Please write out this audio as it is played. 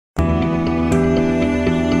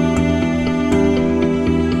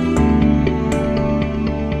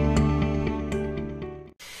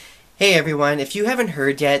Hey everyone, if you haven't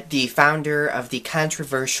heard yet, the founder of the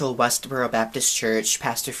controversial Westboro Baptist Church,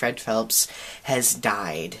 Pastor Fred Phelps, has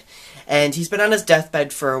died. And he's been on his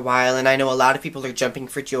deathbed for a while, and I know a lot of people are jumping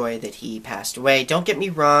for joy that he passed away. Don't get me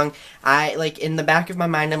wrong, in the back of my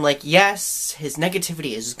mind, I'm like, yes, his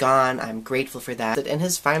negativity is gone, I'm grateful for that. But in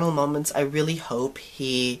his final moments, I really hope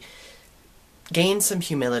he gained some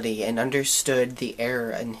humility and understood the error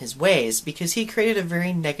in his ways, because he created a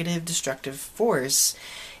very negative, destructive force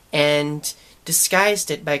and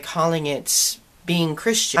disguised it by calling it being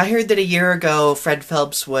Christian. I heard that a year ago Fred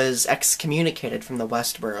Phelps was excommunicated from the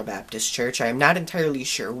Westboro Baptist Church. I am not entirely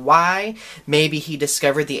sure why. Maybe he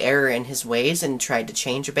discovered the error in his ways and tried to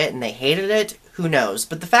change a bit and they hated it. Who knows?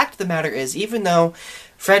 But the fact of the matter is, even though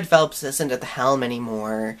Fred Phelps isn't at the helm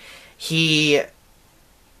anymore, he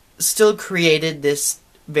still created this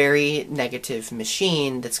very negative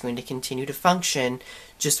machine that's going to continue to function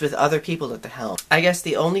just with other people at the helm. I guess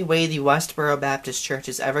the only way the Westboro Baptist Church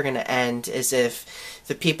is ever going to end is if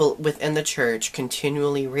the people within the church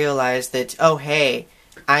continually realize that, oh hey,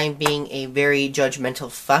 I'm being a very judgmental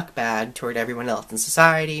fuckbag toward everyone else in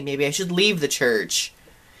society, maybe I should leave the church.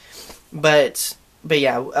 But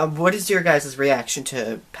yeah, what is your guys' reaction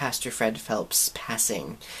to Pastor Fred Phelps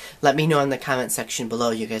passing? Let me know in the comment section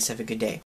below. You guys have a good day.